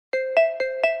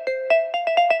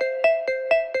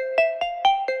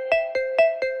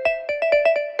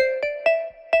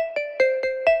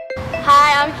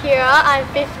Keira, I'm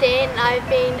 15 and I've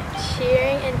been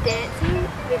cheering and dancing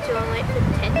with John Lake for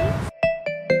 10 years.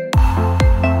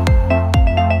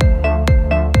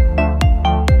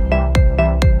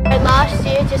 Last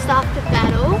year, just after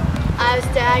battle, I was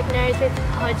diagnosed with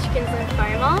Hodgkin's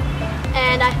lymphoma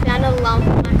and I found a lump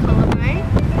in my collarbone.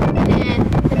 And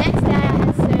the next day I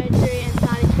had surgery and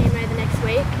started chemo the next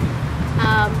week.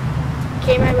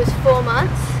 Chemo was 4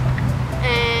 months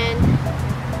and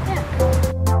yeah.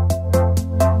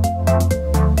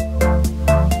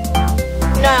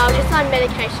 No, I was just on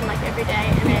medication like every day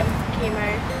and then chemo.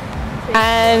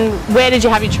 And where did you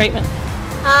have your treatment?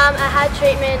 I had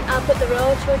treatment up at the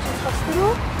Royal Children's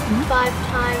Hospital 5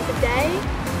 times a day.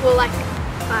 Well, like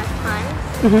 5 times,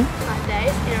 5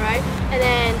 days in a row. And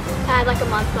then I had like a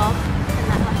month off and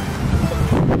that like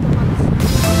 4 months.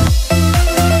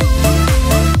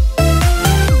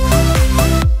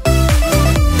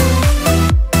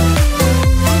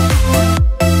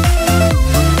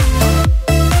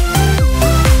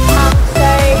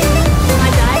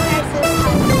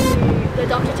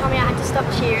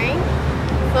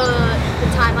 For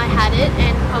the time I had it,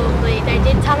 and probably they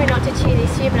did tell me not to cheer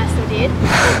this year, but I still did.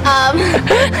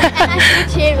 And I still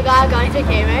cheered without going through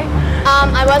chemo.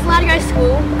 I wasn't allowed to go to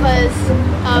school because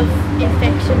of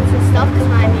infections and stuff,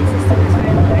 because my immune system was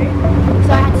very low.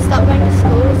 So I had to stop going to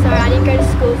school. So I didn't go to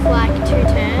school for like 2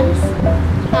 terms.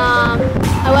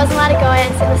 I wasn't allowed to go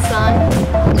out and sit in the sun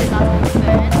because I was going to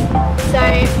burn. So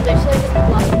literally just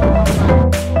blocked the whole time.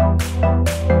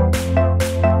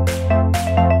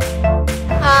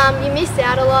 You missed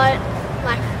out a lot,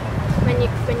 like when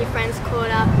your friends caught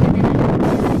up and then you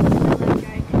had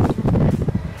to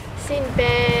sit in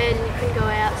bed and you couldn't go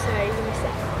out, so you missed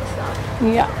out on stuff.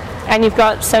 Yeah, and you've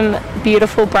got some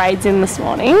beautiful braids in this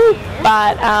morning,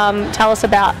 but tell us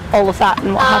about all of that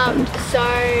and what happened. So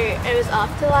it was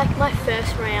after like my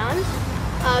first round.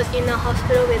 I was in the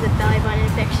hospital with a belly button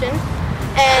infection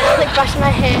and I was like brushing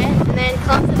my hair and then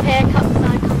clumps of hair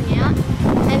started coming out,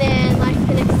 and then like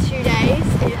the next 2 days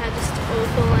it had just all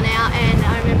fallen out, and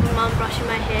I remember Mum brushing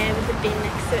my hair with the bin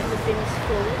next to it and the bin was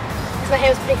full because my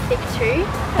hair was pretty thick too.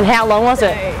 And how long was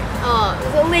it? Oh, it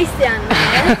was at least down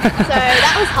there. So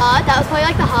that was hard. That was probably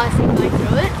like the hardest thing going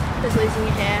through it, was losing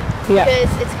your hair. Yeah. Because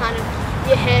it's kind of,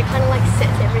 your hair kind of like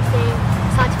sets everything.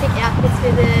 It's hard to pick outfits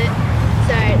with it.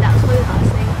 So that was probably the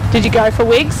hardest thing. Did you go for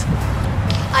wigs?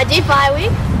 I did buy a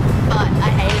wig, but I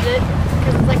hated it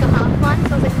because it's like a half one,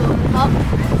 so I was like full on the top.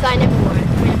 So I never wore it.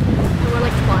 I wore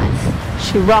it like twice.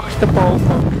 She rocked the ball.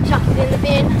 Chucked it in the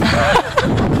bin.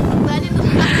 But I didn't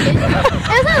look like it.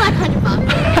 It was only like $100.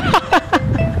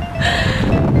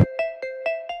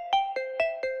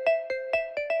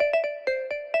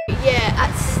 Yeah,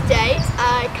 at state,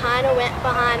 I kind of went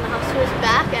behind the hospital's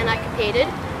back and I competed,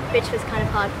 which was kind of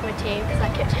hard for my team because I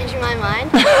kept changing my mind.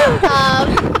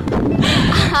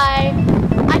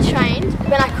 I trained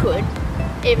when I could,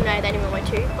 even though they didn't want me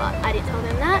to, but I didn't tell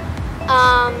them that.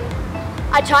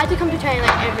 I tried to come to training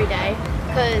like every day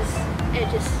because it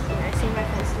just, you know, seeing my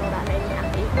friends and all that made me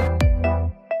happy.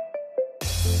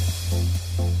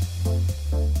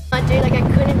 I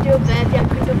couldn't do a burpee, I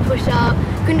couldn't do a push-up,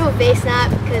 couldn't do a V-snap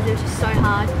because it was just so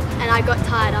hard, and I got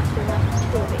tired after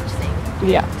like 2 of each thing.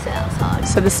 Yeah. So that was hard.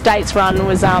 So the States run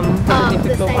was a difficult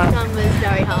the States one. run was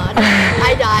very hard.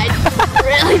 I died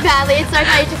really badly. It's so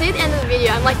funny to see at the end of the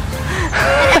video. I'm like,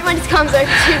 and everyone just comes over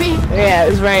to me. Yeah, it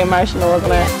was very emotional,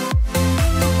 wasn't it?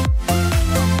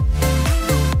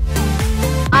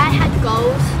 I had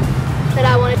goals that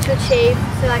I wanted to achieve.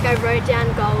 So like I wrote down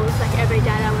goals like every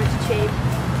day that I wanted to achieve.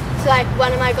 So like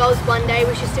one of my goals one day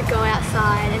was just to go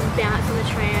outside and bounce on the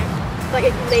tram for like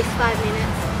at least 5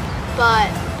 minutes. But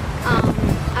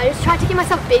I just tried to keep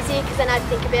myself busy because then I'd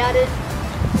think about it.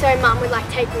 So Mum would like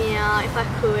take me out if I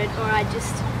could, or I'd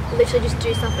just literally just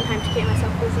do stuff at home to keep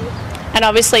myself busy. And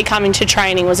obviously coming to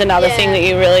training was another thing that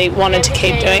you really wanted to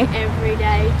keep doing. Every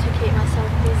day to keep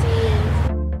myself busy. And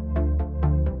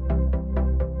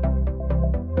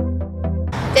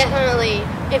definitely,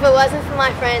 if it wasn't for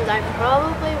my friends, I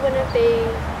probably wouldn't be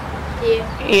here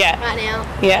right now.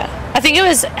 Yeah. I think it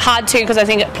was hard too because I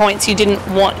think at points you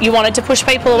wanted to push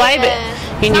people away, but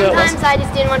you knew it was. Sometimes I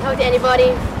just didn't want to talk to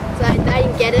anybody, so I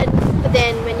didn't get it. But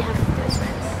then when you have close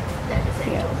friends, they're just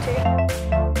there to talk to.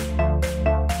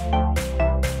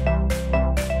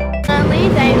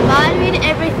 They invited me to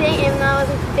everything, even though I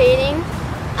wasn't competing.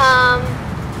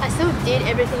 I still did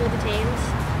everything with the teams.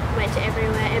 Went to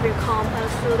everywhere, every comp. I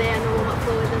was still there, and warm up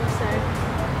floor with them, so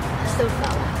I still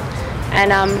felt like it.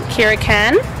 And Keira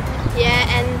can. Yeah,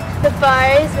 and the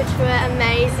bows, which were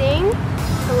amazing.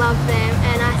 I love them,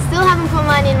 and I still haven't put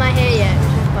mine in my hair yet,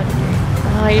 which I've got to do.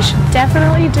 Oh, you should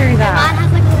definitely do Mine that.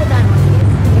 has like a little diamonds.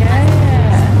 Yeah.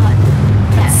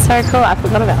 That's so cool. I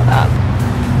forgot about that.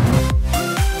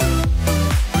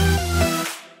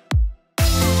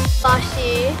 Last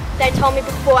year, they told me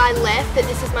before I left that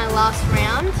this is my last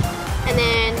round, and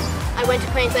then I went to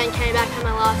Queensland, came back on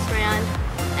my last round,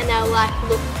 and they were like,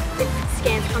 look, if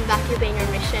scans come back, you'll be in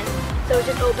remission. So it was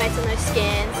just all based on those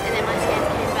scans, and then my scans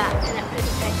came back, and at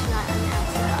presentation night, I'm now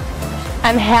set up in remission.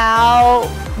 And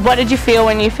what did you feel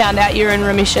when you found out you were in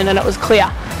remission and it was clear?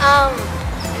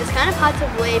 It was kind of hard to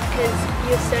believe because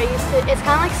you're so used to, it's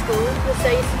kind of like school, you're so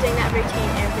used to doing that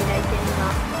routine every day, getting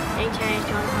up, getting changed,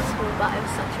 going to hospital, but it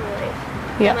was such a relief.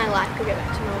 Yeah. My life could go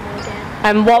back to normal again.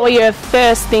 And what were your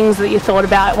first things that you thought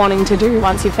about wanting to do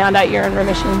once you found out you're in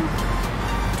remission?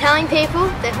 Telling people,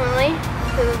 definitely.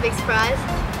 It was a big surprise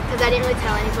because I didn't really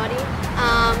tell anybody.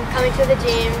 Coming to the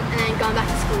gym and then going back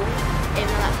to school, even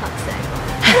though that's hard to say.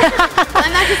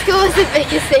 Going back to school was the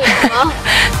biggest thing ever.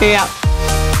 Yeah.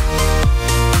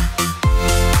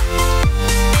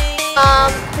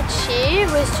 For cheer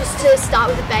was just to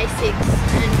start with the basics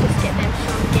and just get them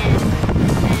strong again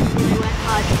and really work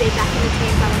hard to be back in the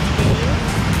teams I want to be in.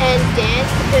 And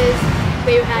dance because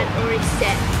we had already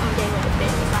set on getting all the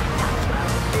fitness like that as well.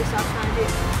 So I was trying to do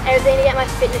everything to get my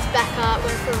fitness back up,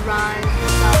 going for runs and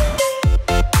stuff.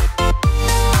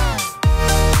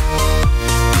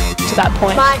 To that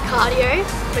point. My cardio,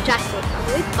 which I still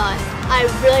struggle with, but I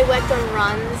really worked on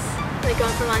runs, like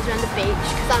going for runs around the beach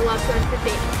because I love going to the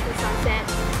beach to the sunset,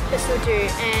 just to do,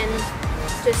 and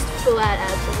just full out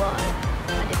abs a lot.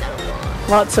 I did that a lot.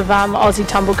 Lots of Aussie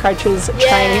tumble coaches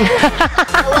training.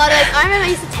 A lot of, I remember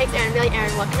I used to text Erin and be like,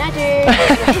 Erin, what can I do? Can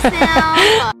I do this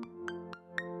now?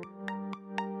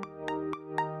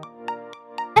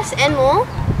 Yes, and more,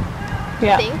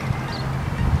 Yeah. I think.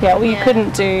 Yeah, well, you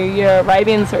couldn't do your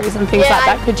Arabian throughs and things like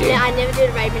that, could you? Yeah, I never did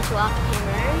a Arabian until after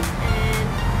chemo, and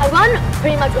I won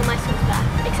pretty much all my swims back,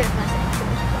 except for my second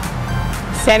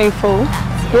swim. Standing full.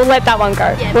 We'll let that one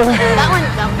go. Yeah, that one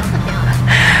doesn't count.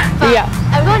 But Yeah.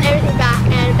 I've gotten everything back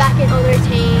and back in all the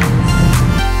routines.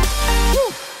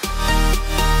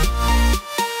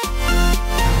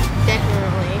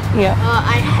 Definitely. Yeah.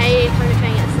 I hated coming to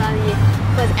training at the start of the year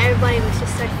because everybody was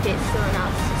just so fit still and I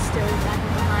was just still back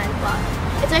and behind. But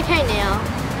it's okay now.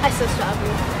 I still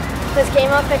struggle because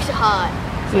chemo affects your heart.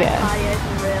 So Yeah. cardio is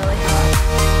really hard.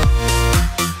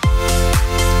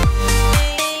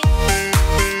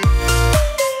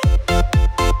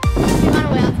 We want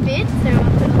to wear fit, so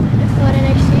we'll put on the photo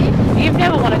next year. You've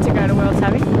never wanted to go to Worlds,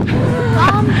 have you? My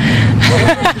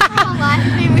whole life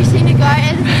I've been wishing to go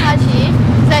ever since last year,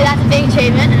 so that's a big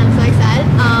achievement and I'm so excited.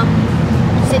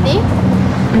 Sydney.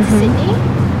 Sydney.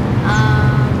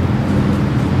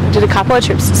 We did a couple of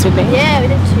trips to Sydney. Yeah, we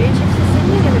did 2 trips to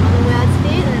Sydney, we went on the World's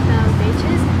Fit and then found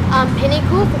beaches.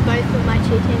 Pinnacle for both of my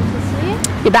cheer teams this year.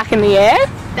 You're back in the air?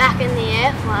 Back in the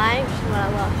air flying, which is what I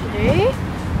love to do.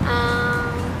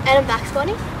 And I'm back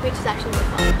spotting, which is actually really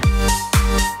fun.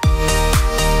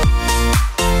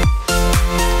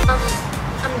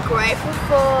 I'm grateful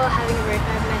for having a roof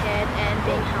over my head and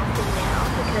being healthy now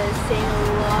because seeing a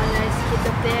lot of those kids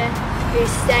up there who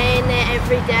stay in there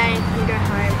every day and can go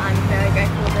home, I'm very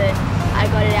grateful that I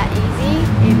got it out easy,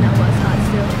 even though it was hard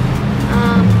still.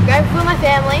 Grateful for my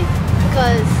family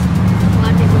because a lot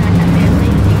of people don't have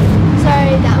family. So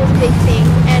that was a big thing,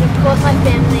 and of course my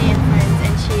family and friends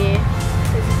and cheer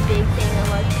was a big thing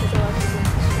because a lot of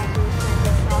people struggle with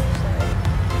mental stuff.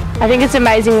 So I think it's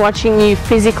amazing watching you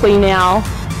physically now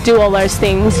do all those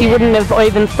things. You wouldn't have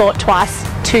even thought twice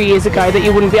 2 years ago that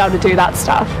you wouldn't be able to do that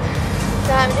stuff.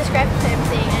 So I'm just grateful for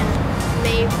everything and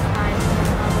me trying to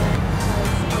recover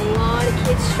because a lot of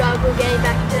kids struggle getting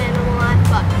back into their normal life,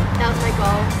 but that was my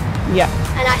goal. Yeah.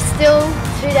 And I still,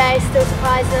 today, still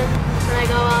surprise them when I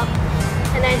go up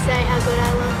and they say how good I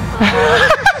look.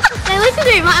 They listen to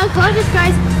me. My uncle just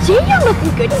goes, gee, you're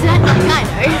looking good today. I'm like,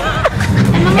 I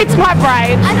know. And Mum, It's my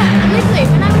brain. I know, literally.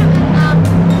 When I went,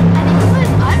 I think it was,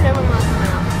 I don't know when I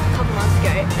went up, a couple months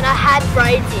ago, and I had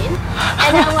braids in, and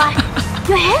they were like,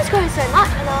 your hair's growing so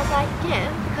much. And I was like,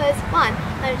 yeah, because one,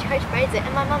 my coach braids it,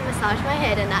 and my mum massaged my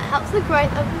head, and that helps the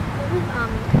growth of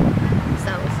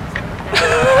cells.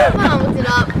 My mum looked it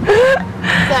up.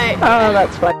 So, Oh,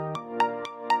 that's funny.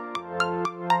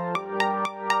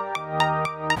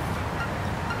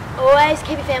 always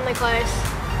keep your family close,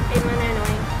 even when they're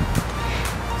annoying.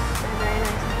 They're very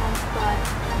nice sometimes, but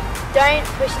don't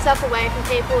push yourself away from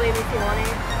people even if you want to,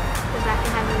 because that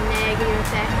can have a negative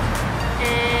effect.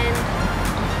 And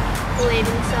believe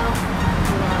in yourself.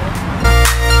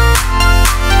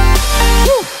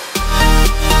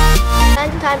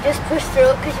 Sometimes just push through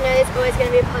it because you know there's always going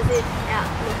to be a positive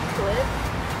outlook to it.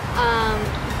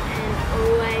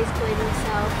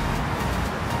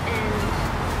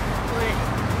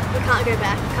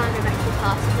 he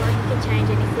passed. I feel like he can change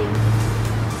anything.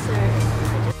 So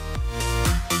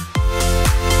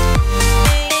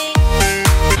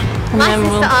my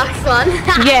sister asked one.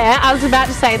 Yeah, I was about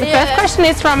to say, the first question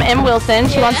is from M. Wilson.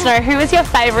 She wants to know, who is your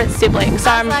favourite sibling? So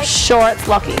I'm sure it's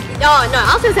Lockie. Oh no,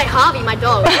 I was going to say Harvey, my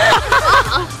dog.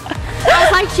 I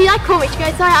was like, she like called me, she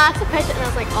goes, sorry, I asked a question, and I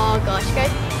was like, oh gosh. She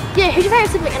goes, yeah, who's your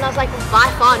favourite sibling? And I was like, by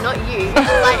far, not you.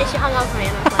 And she hung up on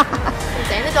me, and I was like, I'm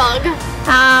saying the dog.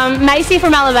 Macy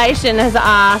from Elevation has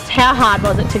asked, how hard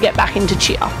was it to get back into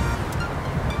cheer?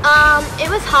 It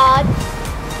was hard,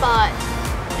 but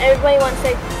everybody wants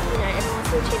to, everyone wants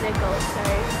to achieve their goals, so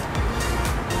I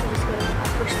just got to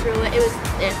push through it. It was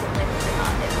definitely really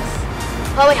hard. It was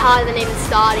probably harder than even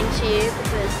starting cheer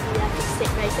because you have to sit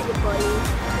race at your body.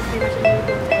 It's pretty much a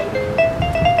newborn baby.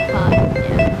 But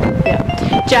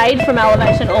yeah. Jade from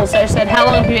Elevation also said, how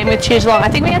long have you been with Cheer Geelong? I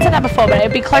think we answered that before, but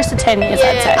it'd be close to 10 years,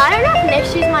 I'd say. I don't know if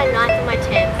next year's my 9th or my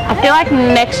 10th. I feel like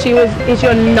next year is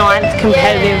your 9th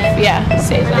competitive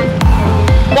season.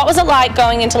 What was it like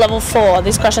going into level 4?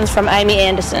 This question's from Amy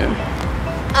Anderson.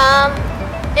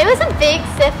 It was a big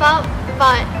step up,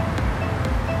 but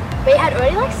we had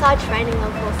already started training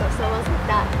level 4 stuff, so it wasn't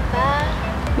that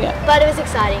bad. Yeah. But it was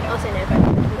exciting. Also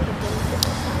nerve-wracking.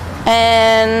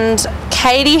 And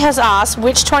Katie has asked,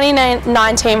 which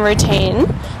 2019 routine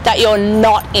that you're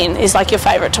not in is your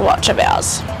favourite to watch of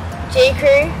ours? G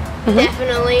Crew,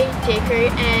 definitely G Crew,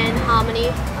 and Harmony.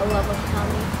 I love watching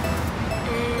Harmony.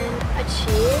 And a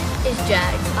cheer is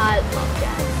Jags. I love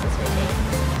Jags. This routine.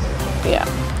 Yeah,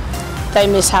 they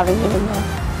miss having you in there.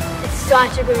 It's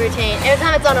such a good routine. Every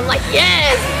time it's on, I'm like,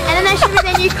 yes! And then they showed me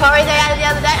their new choreo they added the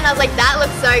other day, and I was like, that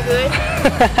looks so good.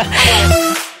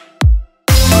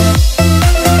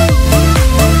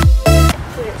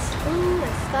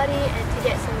 And to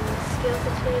get some skills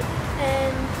achieved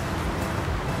and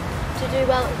to do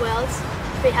well at Worlds,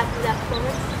 to be happy with that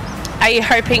performance. Are you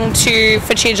hoping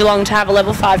for Cheer Geelong to have a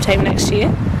level 5 team next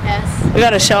year? Yes. We've got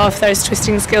to show off those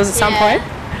twisting skills at some point.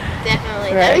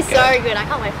 Definitely. That'd be so good. I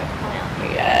can't wait for it to come out.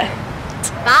 Yeah.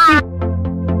 Bye.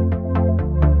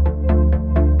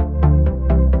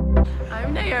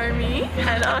 I'm Naomi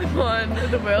and I'm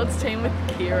on the Worlds team with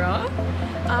Keira.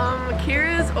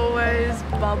 Keira's always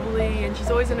bubbly and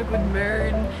she's always in a good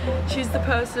mood. She's the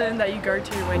person that you go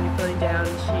to when you're feeling down.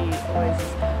 She always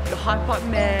is your hype up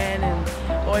man and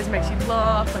always makes you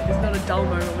laugh. There's not a dull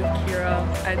moment with Keira,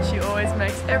 and she always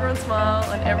makes everyone smile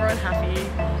and everyone happy.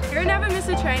 Keira never missed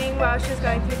a training while she was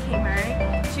going through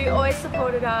chemo. She always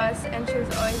supported us and she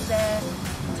was always there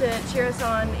to cheer us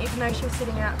on, even though she was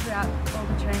sitting out throughout all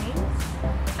the trainings.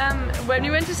 When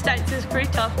we went to States, it was pretty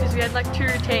tough because we had 2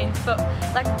 routines, but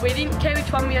we didn't care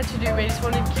which one we had to do. We just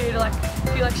wanted Keira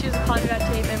to feel like she was a part of our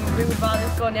team, and we would rather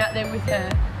have gone out there with her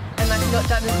and not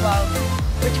done as well,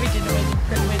 which we did.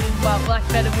 We did well,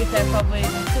 better with her probably,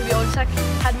 because we all just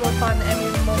had more fun and we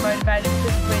were more motivated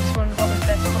because we just wanted what was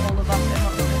best for all of us and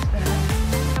what was best for her.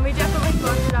 And we definitely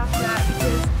bonded it after that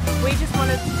because we just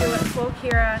wanted to do it for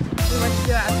Keira. We wanted to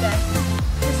do our best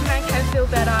just to make her feel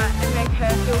better and make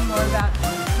her feel more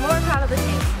proud of the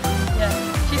team. Yeah,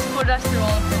 she supported us through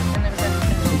all of it and it was everything.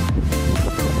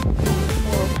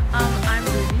 I'm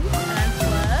Ruby and I'm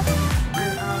Fleur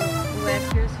and we're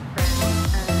Keira's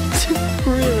friends.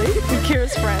 Really? We're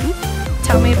Keira's friends?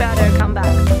 Tell me about her comeback.